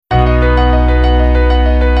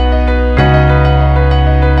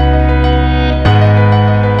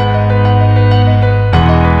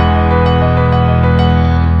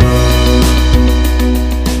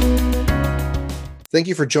Thank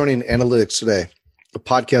you for joining Analytics Today, a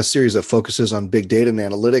podcast series that focuses on big data and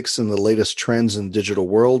analytics and the latest trends in the digital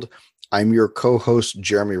world. I'm your co-host,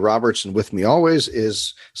 Jeremy Roberts, and with me always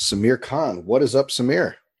is Samir Khan. What is up,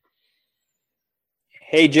 Samir?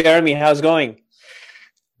 Hey, Jeremy, how's it going?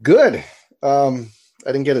 Good. I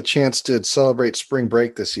didn't get a chance to celebrate spring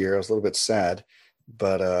break this year. I was a little bit sad,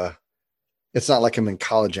 but it's not like I'm in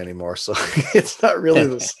college anymore, so it's not really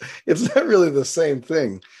the same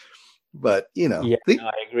thing. But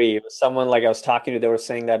I agree. It was someone like I was talking to, they were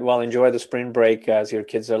saying that, well, enjoy the spring break as your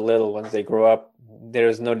kids are little. Once they grow up, there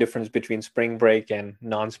is no difference between spring break and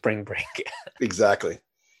non-spring break. Exactly.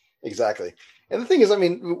 And the thing is, I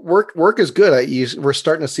mean, work is good. We're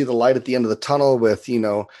starting to see the light at the end of the tunnel with,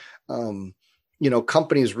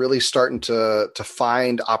 companies really starting to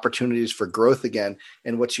find opportunities for growth again.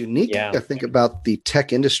 And what's unique, I think, about the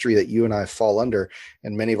tech industry that you and I fall under,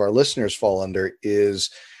 and many of our listeners fall under, is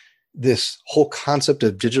this whole concept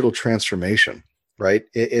of digital transformation, right?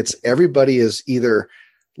 It's everybody is either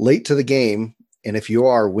late to the game. And if you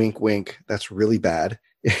are, wink, wink, that's really bad.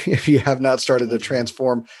 If you have not started to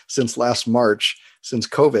transform since last March, since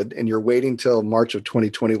COVID, and you're waiting till March of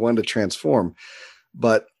 2021 to transform.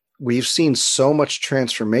 But we've seen so much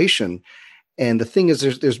transformation. And the thing is,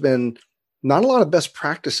 there's been not a lot of best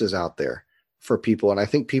practices out there for people. And I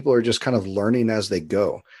think people are just kind of learning as they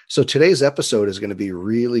go. So today's episode is going to be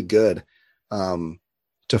really good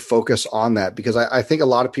to focus on that, because I think a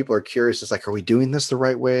lot of people are curious. It's like, are we doing this the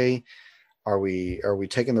right way? Are we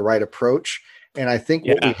taking the right approach? And I think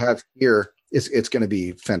what we have here is it's going to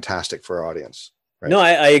be fantastic for our audience. Right? No,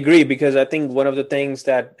 I agree, because I think one of the things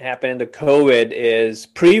that happened in the COVID is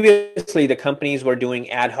previously the companies were doing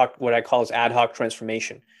ad hoc, what I call is ad hoc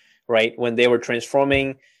transformation, right? When they were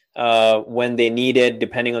transforming when they needed,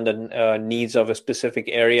 depending on the needs of a specific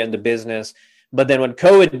area in the business. But then what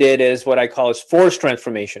COVID did is what I call is forced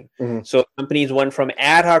transformation. Mm-hmm. So companies went from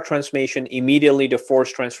ad hoc transformation immediately to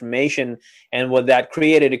forced transformation. And what that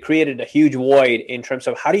created, it created a huge void in terms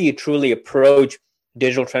of how do you truly approach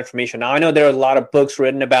digital transformation. Now, I know there are a lot of books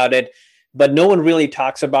written about it, but no one really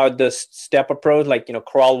talks about the step approach, like,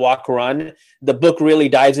 crawl, walk, run. The book really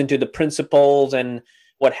dives into the principles and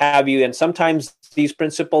what have you. And sometimes these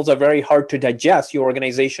principles are very hard to digest. Your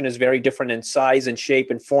organization is very different in size and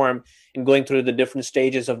shape and form and going through the different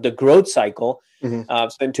stages of the growth cycle. Mm-hmm.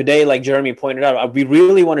 So today, like Jeremy pointed out, we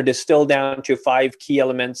really want to distill down to 5 key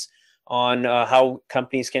elements on how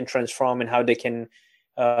companies can transform and how they can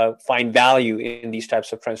find value in these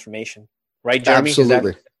types of transformation. Right, Jeremy?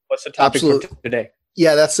 Absolutely. What's the topic for today?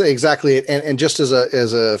 Yeah, that's exactly it. And just as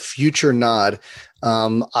a future nod,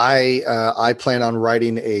 I plan on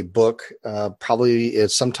writing a book, probably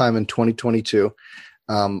it's sometime in 2022,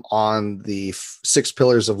 on the 6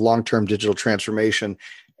 pillars of long-term digital transformation.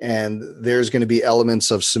 And there's going to be elements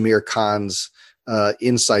of Samir Khan's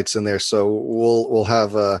insights in there. So we'll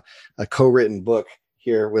have a co-written book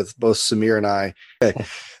here with both Samir and I. Okay.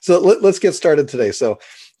 So let's get started today. So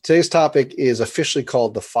today's topic is officially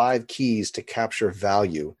called the 5 keys to capture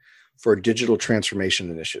value for digital transformation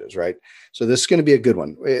initiatives, right? So this is going to be a good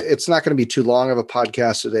one. It's not going to be too long of a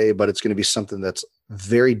podcast today, but it's going to be something that's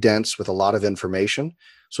very dense with a lot of information.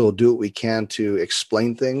 So we'll do what we can to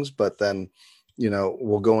explain things, but then,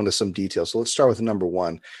 we'll go into some details. So let's start with number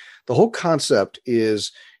 1. The whole concept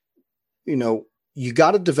is, you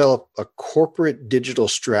got to develop a corporate digital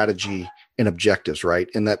strategy and objectives, right?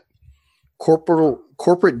 And that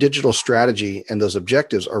corporate digital strategy and those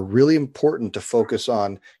objectives are really important to focus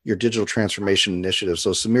on your digital transformation initiative. So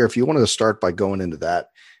Samir, if you wanted to start by going into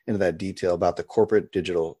that detail about the corporate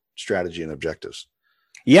digital strategy and objectives.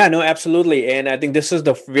 Yeah, no, absolutely. And I think this is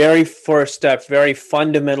the very first step, very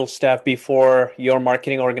fundamental step before your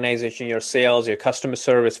marketing organization, your sales, your customer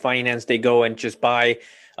service, finance, they go and just buy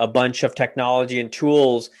a bunch of technology and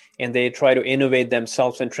tools and they try to innovate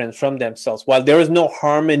themselves and transform themselves. While there is no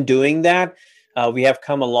harm in doing that, we have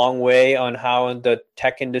come a long way on how the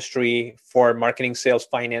tech industry for marketing, sales,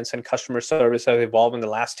 finance, and customer service have evolved in the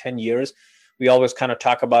last 10 years. We always kind of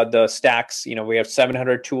talk about the stacks. We have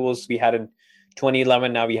 700 tools. We had in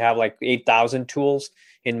 2011, now we have like 8,000 tools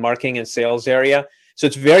in marketing and sales area. So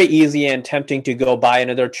it's very easy and tempting to go buy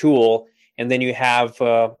another tool. And then you have,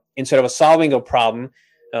 instead of solving a problem,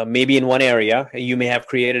 maybe in one area, you may have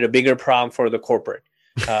created a bigger problem for the corporate.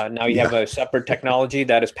 Now you have a separate technology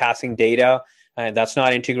that is passing data, and that's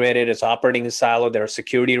not integrated. It's operating in silo. There are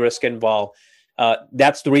security risk involved.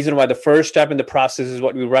 That's the reason why the first step in the process is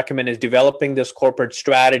what we recommend is developing this corporate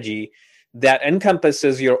strategy that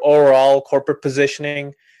encompasses your overall corporate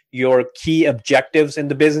positioning, your key objectives in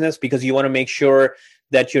the business, because you want to make sure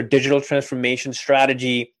that your digital transformation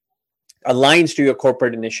strategy aligns to your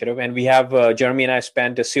corporate initiative. And we have, Jeremy and I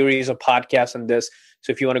spent a series of podcasts on this.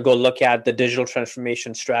 So if you want to go look at the digital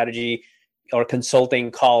transformation strategy or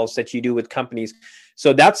consulting calls that you do with companies.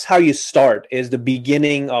 So that's how you start, is the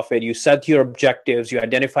beginning of it. You set your objectives, you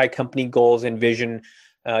identify company goals and vision,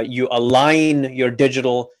 you align your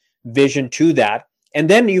digital vision to that. And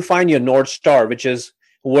then you find your North Star, which is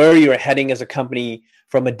where you're heading as a company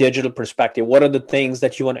from a digital perspective. What are the things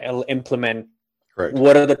that you want to implement? Correct.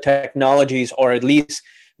 What are the technologies, or at least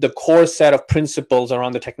the core set of principles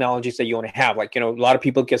around the technologies that you want to have? Like, a lot of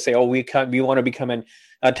people can say, oh, we want to become an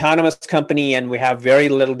autonomous company and we have very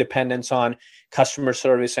little dependence on customer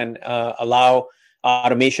service and allow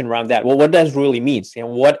automation around that. Well, what does really mean?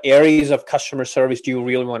 What areas of customer service do you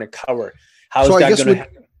really want to cover? How is that going to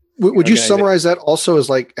happen? Would you summarize that also as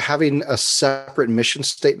like having a separate mission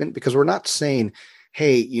statement? Because we're not saying,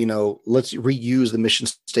 hey, let's reuse the mission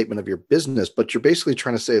statement of your business, but you're basically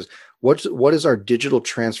trying to say is what is our digital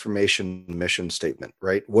transformation mission statement,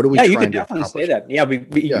 right? What are we trying to accomplish? Yeah, you can definitely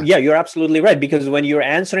say that. Yeah, you're absolutely right. Because when you're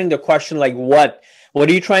answering the question like what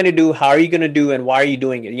are you trying to do? How are you going to do? And why are you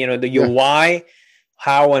doing it? Your why,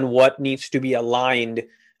 how, and what needs to be aligned,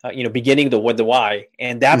 beginning the why.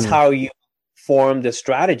 And that's how you form the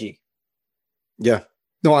strategy. Yeah.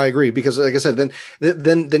 No, I agree, because like I said,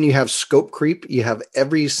 then you have scope creep. You have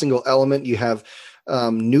every single element. You have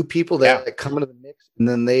new people that come into the mix, and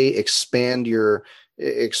then they expand your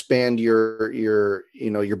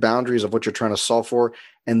boundaries of what you're trying to solve for.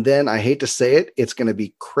 And then I hate to say it, it's going to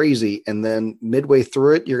be crazy. And then midway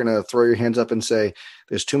through it, you're going to throw your hands up and say,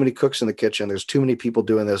 "There's too many cooks in the kitchen. There's too many people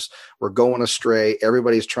doing this. We're going astray.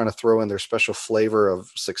 Everybody's trying to throw in their special flavor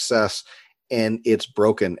of success, and it's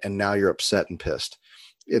broken. And now you're upset and pissed."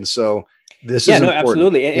 And so this is important.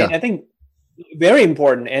 Absolutely. And I think very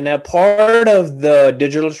important. And a part of the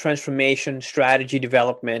digital transformation strategy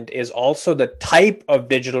development is also the type of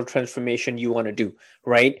digital transformation you want to do,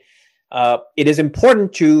 right? It is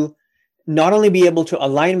important to not only be able to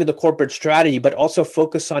align with the corporate strategy, but also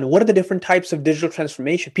focus on what are the different types of digital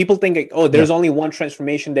transformation. People think, there's only one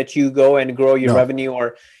transformation that you go and grow your revenue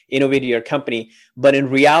or innovate your company. But in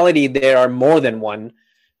reality, there are more than one.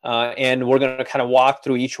 And we're going to kind of walk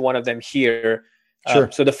through each one of them here.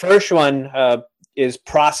 Sure. So the first one is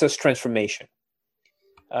process transformation.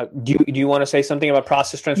 Do you want to say something about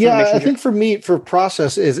process transformation? Yeah, I think for me, for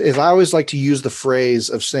process is I always like to use the phrase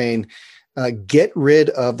of saying, get rid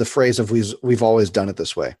of the phrase of we've always done it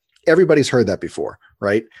this way. Everybody's heard that before,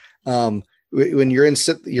 right? When you're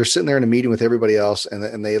sitting there in a meeting with everybody else,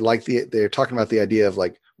 and they're talking about the idea of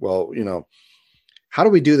like, well, how do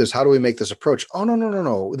we do this? How do we make this approach? Oh,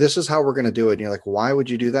 no. This is how we're going to do it. And you're like, why would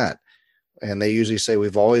you do that? And they usually say,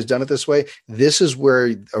 we've always done it this way. This is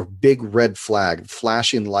where a big red flag,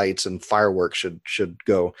 flashing lights and fireworks should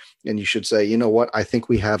go. And you should say, you know what? I think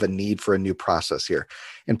we have a need for a new process here.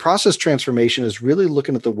 And process transformation is really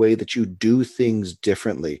looking at the way that you do things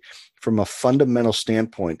differently from a fundamental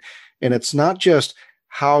standpoint. And it's not just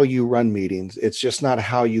how you run meetings. It's just not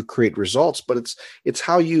how you create results, but it's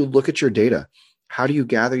how you look at your data. How do you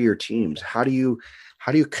gather your teams? How do you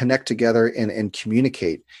connect together and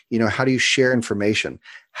communicate? How do you share information?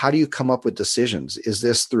 How do you come up with decisions? Is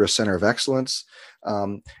this through a center of excellence?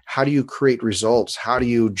 How do you create results? How do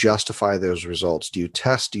you justify those results? Do you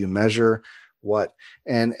test? Do you measure? What?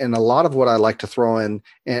 And a lot of what I like to throw in,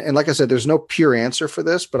 and like I said, there's no pure answer for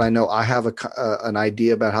this, but I know I have an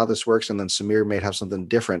idea about how this works, and then Samir may have something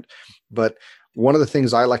different. But one of the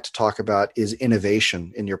things I like to talk about is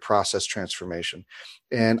innovation in your process transformation.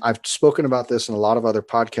 And I've spoken about this in a lot of other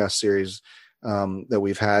podcast series that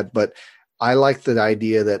we've had, but I like the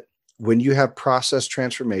idea that when you have process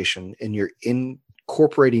transformation and you're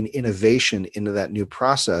incorporating innovation into that new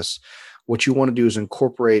process, what you want to do is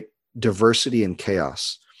incorporate diversity and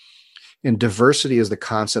chaos. And diversity is the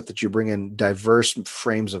concept that you bring in diverse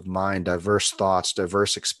frames of mind, diverse thoughts,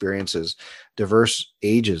 diverse experiences, diverse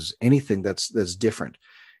ages, anything that's different.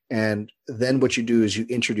 And then what you do is you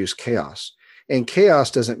introduce chaos. And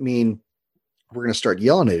chaos doesn't mean we're going to start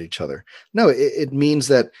yelling at each other. No, it means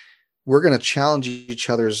that we're going to challenge each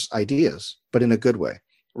other's ideas, but in a good way.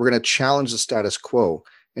 We're going to challenge the status quo,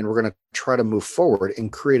 and we're going to try to move forward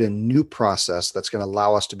and create a new process that's going to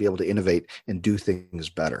allow us to be able to innovate and do things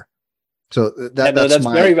better. So that's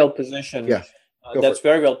very well positioned. Yeah, that's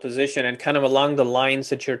very well positioned, and kind of along the lines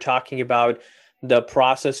that you're talking about. The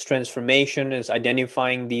process transformation is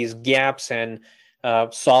identifying these gaps and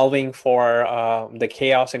solving for the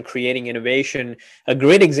chaos and creating innovation. A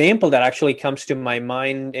great example that actually comes to my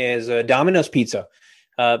mind is Domino's Pizza.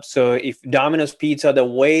 So if Domino's Pizza, the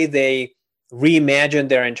way they reimagined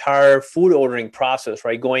their entire food ordering process,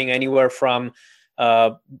 right? Going anywhere from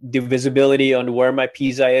the visibility on where my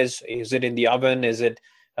pizza is it in the oven, is it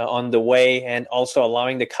on the way, and also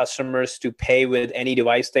allowing the customers to pay with any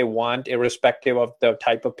device they want, irrespective of the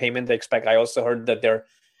type of payment they expect. I also heard that they're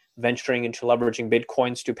venturing into leveraging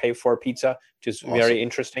Bitcoins to pay for pizza, which is awesome. Very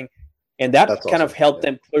interesting. And that That's kind awesome. Of helped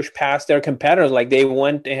them push past their competitors. Like they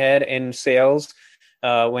went ahead in sales.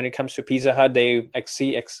 When it comes to Pizza Hut, they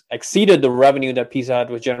exceeded the revenue that Pizza Hut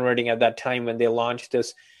was generating at that time when they launched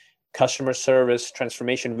this customer service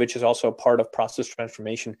transformation, which is also a part of process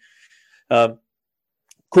transformation.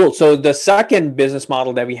 Cool. So the second business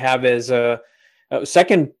model that we have is a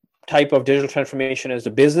second type of digital transformation is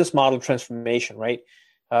the business model transformation, right?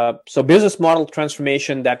 So business model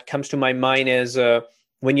transformation that comes to my mind is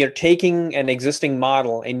when you're taking an existing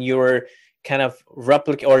model and you're kind of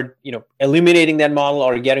eliminating that model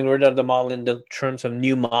or getting rid of the model in the terms of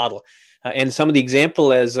new model. And some of the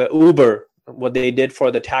example is Uber, what they did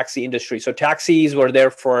for the taxi industry. So taxis were there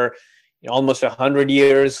for almost 100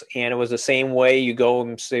 years, and it was the same way. You go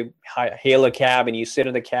and say, hail a cab, and you sit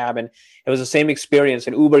in the cab, and it was the same experience.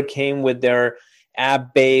 And Uber came with their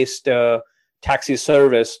app-based taxi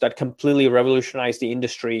service that completely revolutionized the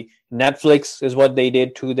industry. Netflix is what they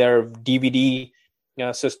did to their DVD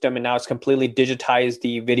system, and now it's completely digitized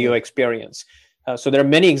the video experience. So there are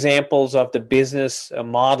many examples of the business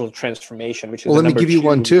model transformation, which is let me give you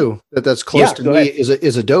one too that's close to me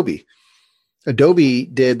is Adobe. Adobe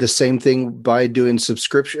did the same thing by doing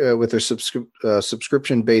subscription with their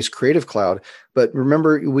subscription-based Creative Cloud. But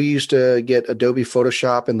remember, we used to get Adobe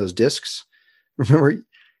Photoshop in those discs. Remember,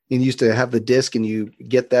 you used to have the disc, and you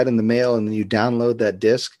get that in the mail, and then you download that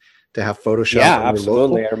disc to have Photoshop. Yeah,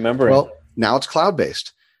 absolutely. I remember. Well, now it's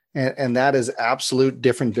cloud-based, and that is absolute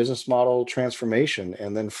different business model transformation.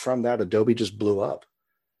 And then from that, Adobe just blew up.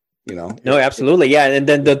 No, absolutely, yeah. And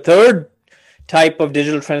then the third type of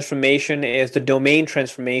digital transformation is the domain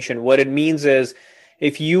transformation. What it means is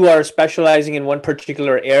if you are specializing in one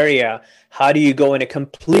particular area, how do you go in a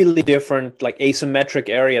completely different, like asymmetric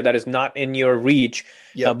area that is not in your reach,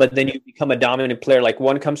 but then you become a dominant player? Like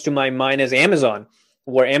one comes to my mind is Amazon,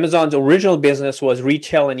 where Amazon's original business was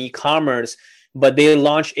retail and e-commerce, but they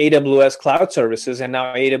launched AWS Cloud Services, and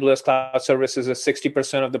now AWS Cloud Services is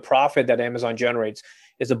 60% of the profit that Amazon generates.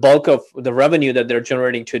 Is the bulk of the revenue that they're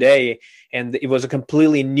generating today, and it was a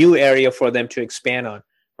completely new area for them to expand on,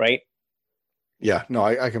 right? Yeah, no,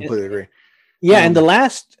 I completely agree. Yeah, and the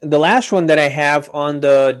last one that I have on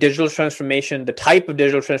the digital transformation, the type of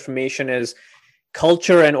digital transformation is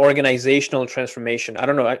culture and organizational transformation. I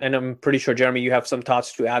don't know, and I'm pretty sure, Jeremy, you have some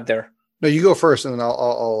thoughts to add there. No, you go first, and then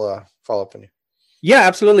I'll follow up on you. Yeah,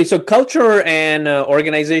 absolutely. So culture and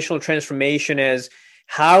organizational transformation is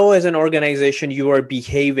how, as an organization, you are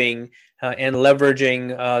behaving and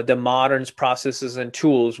leveraging the modern processes and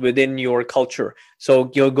tools within your culture.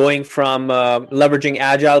 So you're going from leveraging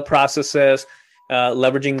agile processes,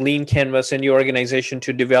 leveraging lean canvas in your organization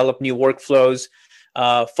to develop new workflows,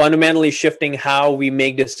 fundamentally shifting how we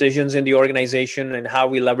make decisions in the organization and how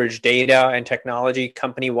we leverage data and technology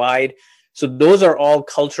company-wide. So those are all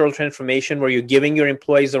cultural transformation where you're giving your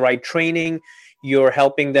employees the right training. You're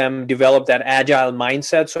helping them develop that agile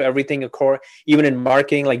mindset. So everything, even in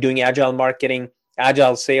marketing, like doing agile marketing,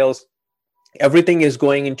 agile sales, everything is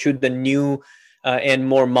going into the new and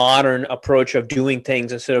more modern approach of doing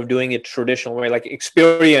things instead of doing it traditional way. Like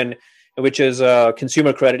Experian, which is a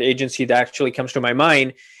consumer credit agency that actually comes to my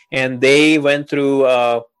mind, and they went through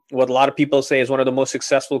what a lot of people say is one of the most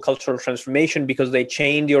successful cultural transformation because they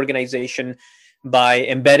changed the organization by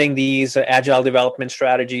embedding these agile development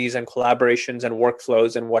strategies and collaborations and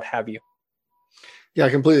workflows and what have you. Yeah, I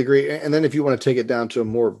completely agree. And then if you want to take it down to a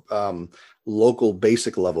more local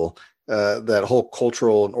basic level, that whole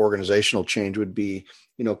cultural and organizational change would be,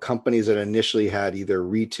 companies that initially had either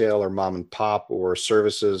retail or mom and pop or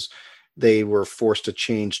services, they were forced to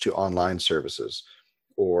change to online services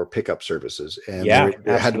or pickup services. And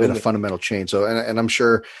there had been a fundamental change. So, and I'm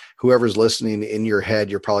sure whoever's listening in your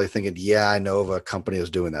head, you're probably thinking, yeah, I know of a company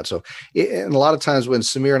that's doing that. So, and a lot of times when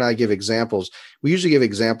Samir and I give examples, we usually give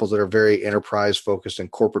examples that are very enterprise focused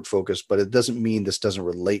and corporate focused, but it doesn't mean this doesn't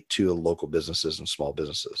relate to local businesses and small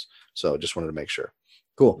businesses. So just wanted to make sure.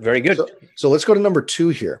 Cool. Very good. So let's go to number 2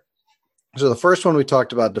 here. So the first one we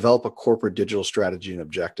talked about, develop a corporate digital strategy and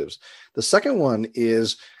objectives. The second one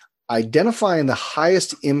is identifying the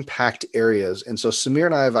highest impact areas. And so Samir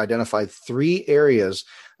and I have identified 3 areas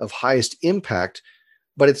of highest impact,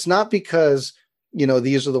 but it's not because,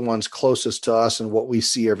 these are the ones closest to us and what we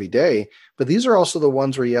see every day, but these are also the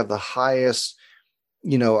ones where you have the highest,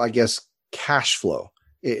 I guess, cash flow.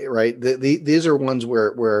 right? These are ones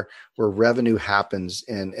where revenue happens,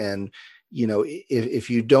 and if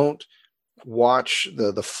you don't watch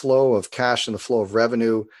the flow of cash and the flow of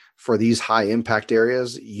revenue for these high impact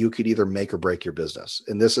areas, you could either make or break your business.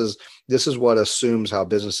 And this is what assumes how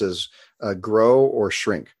businesses grow or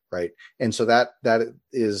shrink, right? And so that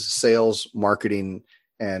is sales, marketing,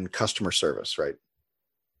 and customer service, right?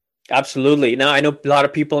 Absolutely. Now, I know a lot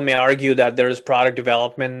of people may argue that there is product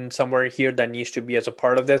development somewhere here that needs to be as a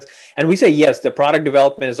part of this. And we say, yes, the product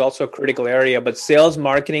development is also a critical area, but sales,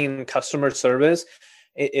 marketing, and customer service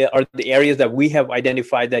are the areas that we have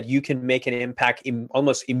identified that you can make an impact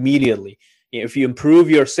almost immediately. If you improve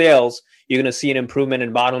your sales, you're going to see an improvement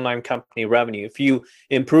in bottom line company revenue. If you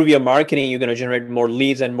improve your marketing, you're going to generate more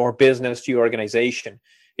leads and more business to your organization.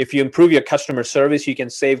 If you improve your customer service, you can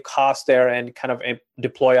save costs there and kind of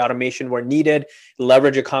deploy automation where needed,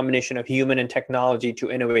 leverage a combination of human and technology to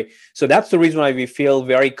innovate. So that's the reason why we feel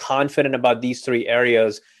very confident about these three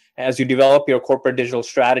areas. As you develop your corporate digital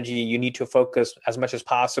strategy, you need to focus as much as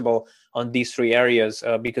possible on these three areas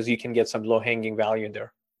because you can get some low-hanging value in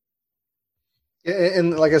there.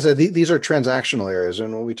 And like I said, these are transactional areas.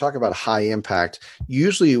 And when we talk about high impact,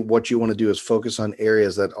 usually what you want to do is focus on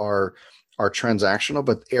areas that are transactional,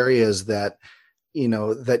 but areas that,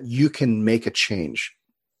 that you can make a change.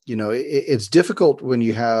 It's difficult when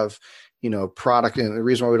you have, product. And the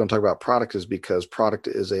reason why we don't talk about product is because product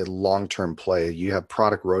is a long-term play. You have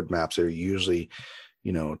product roadmaps that are usually,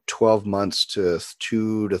 12 months to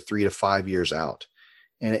 2 to 3 to 5 years out.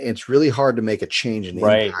 And it's really hard to make a change and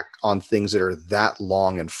impact on things that are that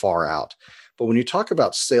long and far out. But when you talk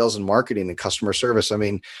about sales and marketing and customer service, I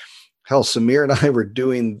mean, hell, Samir and I were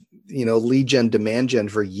doing, lead gen, demand gen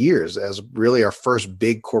for years as really our first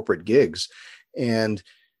big corporate gigs. And,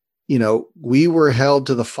 we were held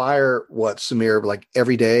to the fire, Samir, like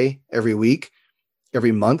every day, every week,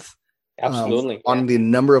 every month. Absolutely. On the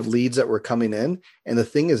number of leads that were coming in. And the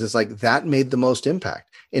thing is, it's like that made the most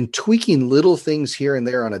impact. And tweaking little things here and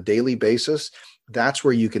there on a daily basis, that's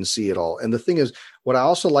where you can see it all. And the thing is, what I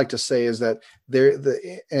also like to say is that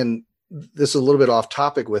and this is a little bit off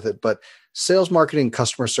topic with it, but sales, marketing,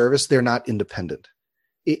 customer service, they're not independent.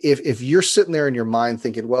 If you're sitting there in your mind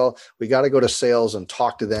thinking, well, we got to go to sales and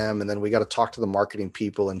talk to them, and then we got to talk to the marketing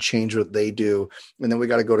people and change what they do, and then we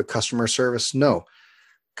got to go to customer service. No.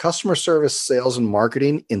 Customer service, sales, and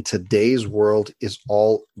marketing in today's world is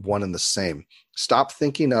all one and the same. Stop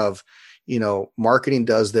thinking of, marketing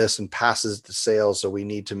does this and passes to sales. So we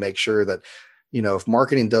need to make sure that, if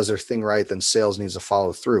marketing does their thing right, then sales needs to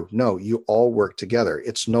follow through. No, you all work together.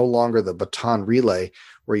 It's no longer the baton relay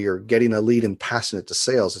where you're getting a lead and passing it to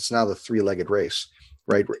sales. It's now the three-legged race,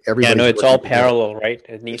 right? Where it's all parallel, right?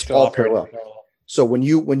 It needs to operate parallel. So when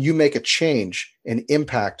you make a change and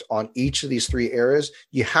impact on each of these three areas,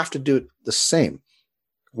 you have to do it the same.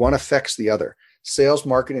 One affects the other. Sales,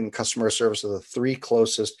 marketing, and customer service are the three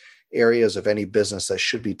closest areas of any business that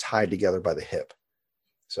should be tied together by the hip.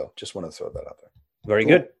 So just want to throw that out there. Very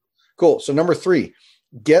good. Cool. So number 3,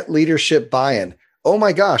 get leadership buy-in. Oh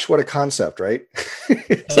my gosh, what a concept, right?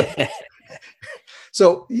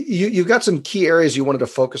 So you've got some key areas you wanted to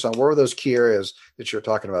focus on. What were those key areas that you're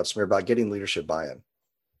talking about, Samir, about getting leadership buy-in?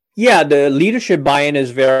 Yeah, the leadership buy-in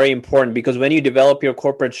is very important because when you develop your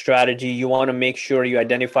corporate strategy, you want to make sure you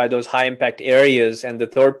identify those high impact areas. And the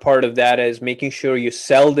third part of that is making sure you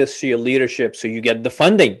sell this to your leadership so you get the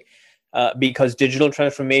funding. Because digital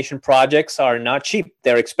transformation projects are not cheap.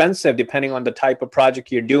 They're expensive depending on the type of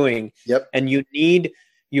project you're doing. Yep. And you need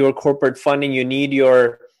your corporate funding. You need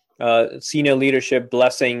your senior leadership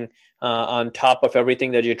blessing on top of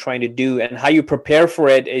everything that you're trying to do. And how you prepare for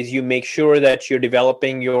it is you make sure that you're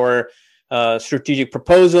developing your strategic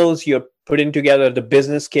proposals, you're putting together the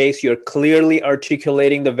business case, you're clearly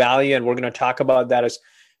articulating the value. And we're going to talk about that as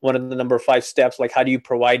one of the number 5 steps, like how do you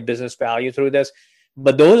provide business value through this?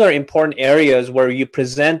 But those are important areas where you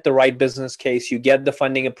present the right business case, you get the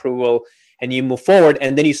funding approval, and you move forward.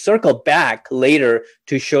 And then you circle back later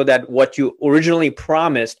to show that what you originally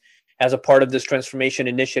promised as a part of this transformation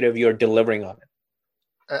initiative, you're delivering on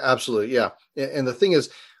it. Absolutely. Yeah. And the thing is,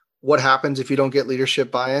 what happens if you don't get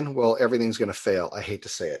leadership buy-in? Well, everything's going to fail. I hate to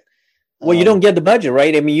say it. Well, you don't get the budget,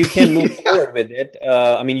 right? I mean, you can move forward with it.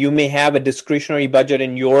 You may have a discretionary budget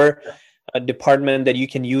in your department that you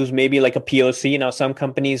can use, maybe like a POC. Now, some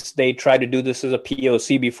companies, they try to do this as a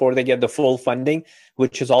POC before they get the full funding,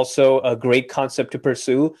 which is also a great concept to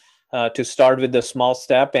pursue, to start with the small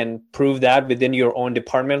step and prove that within your own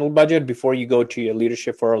departmental budget before you go to your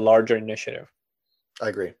leadership for a larger initiative. I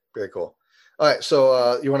agree. Very cool. All right.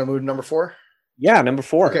 So you want to move to number 4? Yeah, number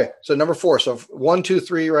 4. Okay, so number 4. So 1, 2,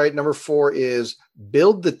 3, right? Number 4 is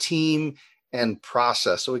build the team and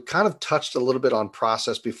process. So we kind of touched a little bit on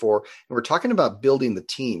process before, and we're talking about building the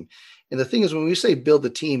team. And the thing is, when we say build the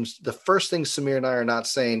teams, the first thing Samir and I are not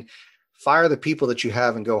saying, fire the people that you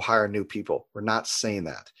have and go hire new people. We're not saying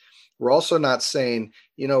that. We're also not saying,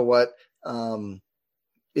 you know what,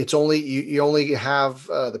 it's only you only have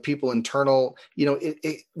the people internal.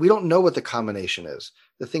 We don't know what the combination is.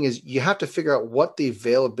 The thing is, you have to figure out what the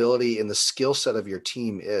availability and the skill set of your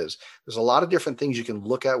team is. There's a lot of different things you can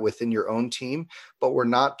look at within your own team, but we're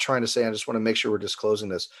not trying to say, I just want to make sure we're disclosing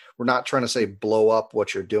this. We're not trying to say blow up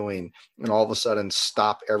what you're doing and all of a sudden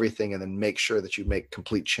stop everything and then make sure that you make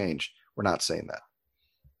complete change. We're not saying that.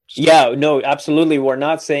 Yeah, no, absolutely. We're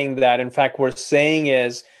not saying that. In fact, we're saying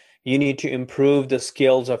is you need to improve the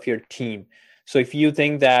skills of your team. So if you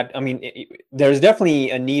think that, there's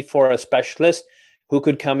definitely a need for a specialist who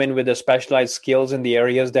could come in with the specialized skills in the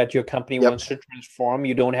areas that your company wants to transform.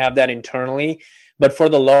 You don't have that internally. But for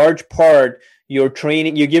the large part, you're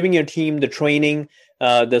giving your team the training,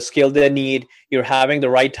 the skill they need. You're having the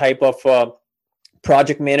right type of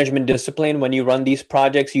project management discipline when you run these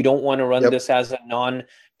projects. You don't want to run this as a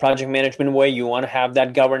non-project management way. You want to have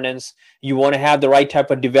that governance. You want to have the right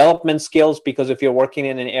type of development skills, because if you're working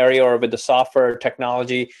in an area or with the software or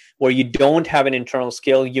technology where you don't have an internal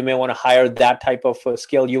skill, you may want to hire that type of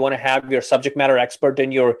skill. You want to have your subject matter expert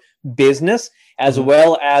in your business as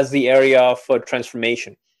well as the area of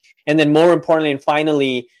transformation. And then more importantly, and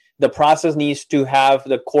finally, the process needs to have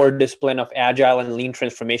the core discipline of agile and lean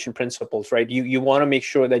transformation principles, right? You want to make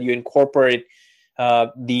sure that you incorporate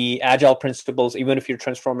the agile principles. Even if you're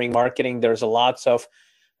transforming marketing, there's lots of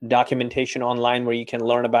documentation online where you can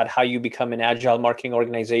learn about how you become an agile marketing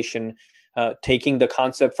organization, taking the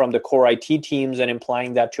concept from the core IT teams and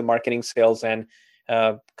applying that to marketing, sales, and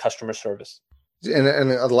customer service.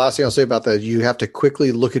 And the last thing I'll say about that, you have to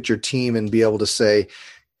quickly look at your team and be able to say,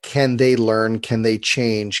 can they learn? Can they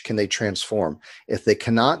change? Can they transform? If they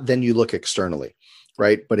cannot, then you look externally,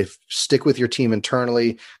 right? But if stick with your team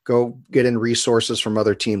internally, go get in resources from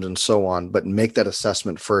other teams and so on, but make that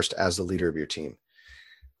assessment first as the leader of your team.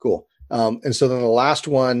 Cool. And so then the last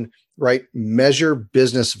one, right? Measure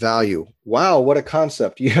business value. Wow, what a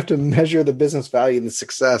concept. You have to measure the business value and the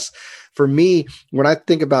success. For me, when I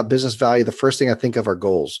think about business value, the first thing I think of are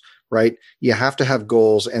goals, right? You have to have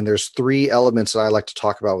goals. And there's 3 elements that I like to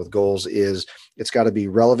talk about with goals is it's got to be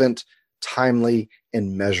relevant, timely,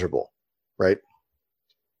 and measurable, right?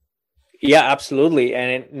 Yeah, absolutely.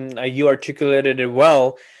 And you articulated it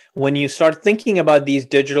well. When you start thinking about these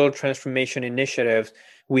digital transformation initiatives,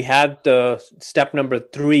 we had the step number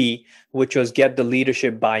 3, which was get the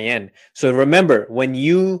leadership buy-in. So remember, when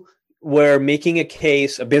you were making a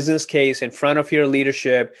business case in front of your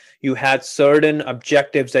leadership, you had certain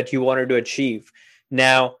objectives that you wanted to achieve.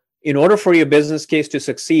 Now, in order for your business case to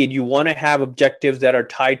succeed, you want to have objectives that are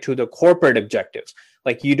tied to the corporate objectives.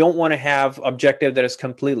 Like, you don't want to have objective that is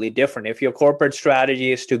completely different. If your corporate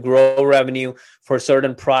strategy is to grow revenue for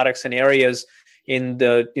certain products and areas in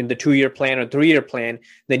the 2-year plan or 3-year plan,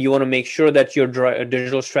 then you want to make sure that your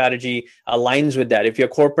digital strategy aligns with that. If your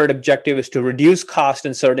corporate objective is to reduce cost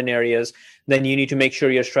in certain areas, then you need to make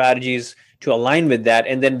sure your strategies to align with that.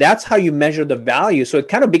 And then that's how you measure the value. So it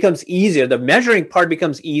kind of becomes easier. The measuring part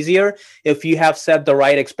becomes easier if you have set the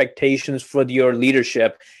right expectations for your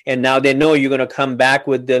leadership. And now they know you're going to come back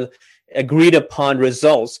with the agreed upon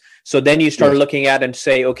results. So then you start looking at and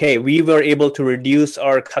say, okay, we were able to reduce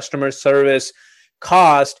our customer service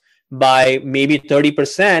cost by maybe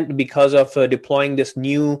 30% because of deploying this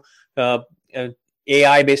new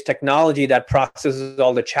AI-based technology that processes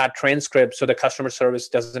all the chat transcripts, so the customer service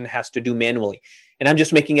doesn't have to do manually. And I'm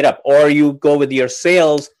just making it up. Or you go with your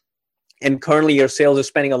sales, and currently your sales is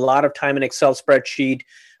spending a lot of time in Excel spreadsheet,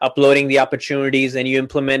 uploading the opportunities, and you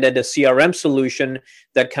implemented a CRM solution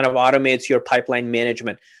that kind of automates your pipeline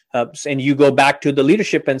management. And you go back to the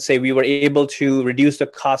leadership and say, we were able to reduce the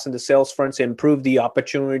cost in the sales front to improve the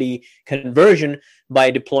opportunity conversion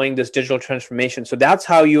by deploying this digital transformation. So that's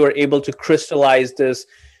how you are able to crystallize this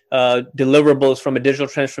deliverables from a digital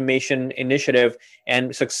transformation initiative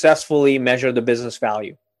and successfully measure the business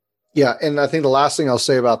value. Yeah. And I think the last thing I'll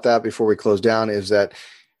say about that before we close down is that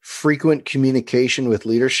frequent communication with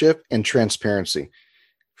leadership and transparency.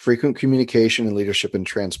 Frequent communication and leadership and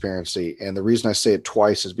transparency. And the reason I say it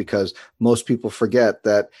twice is because most people forget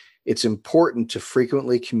that it's important to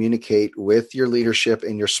frequently communicate with your leadership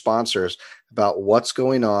and your sponsors about what's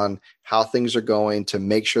going on, how things are going, to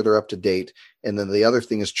make sure they're up to date. And then the other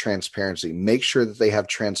thing is transparency. Make sure that they have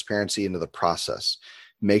transparency into the process.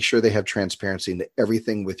 make sure they have transparency into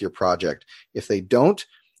everything with your project. If they don't,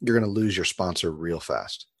 you're going to lose your sponsor real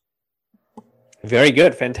fast. Very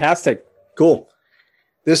good. Fantastic. Cool.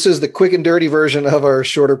 This is the quick and dirty version of our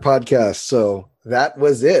shorter podcast. So that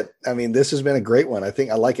was it. I mean, this has been a great one. I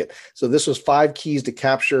think I like it. So this was 5 keys to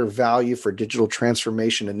capture value for digital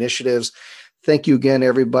transformation initiatives. Thank you again,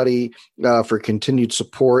 everybody, for continued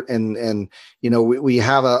support. And we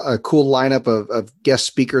have a cool lineup of guest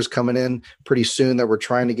speakers coming in pretty soon that we're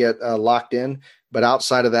trying to get locked in. But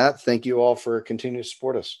outside of that, thank you all for continuing to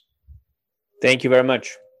support us. Thank you very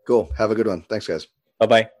much. Cool. Have a good one. Thanks, guys.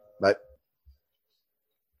 Bye-bye. Bye.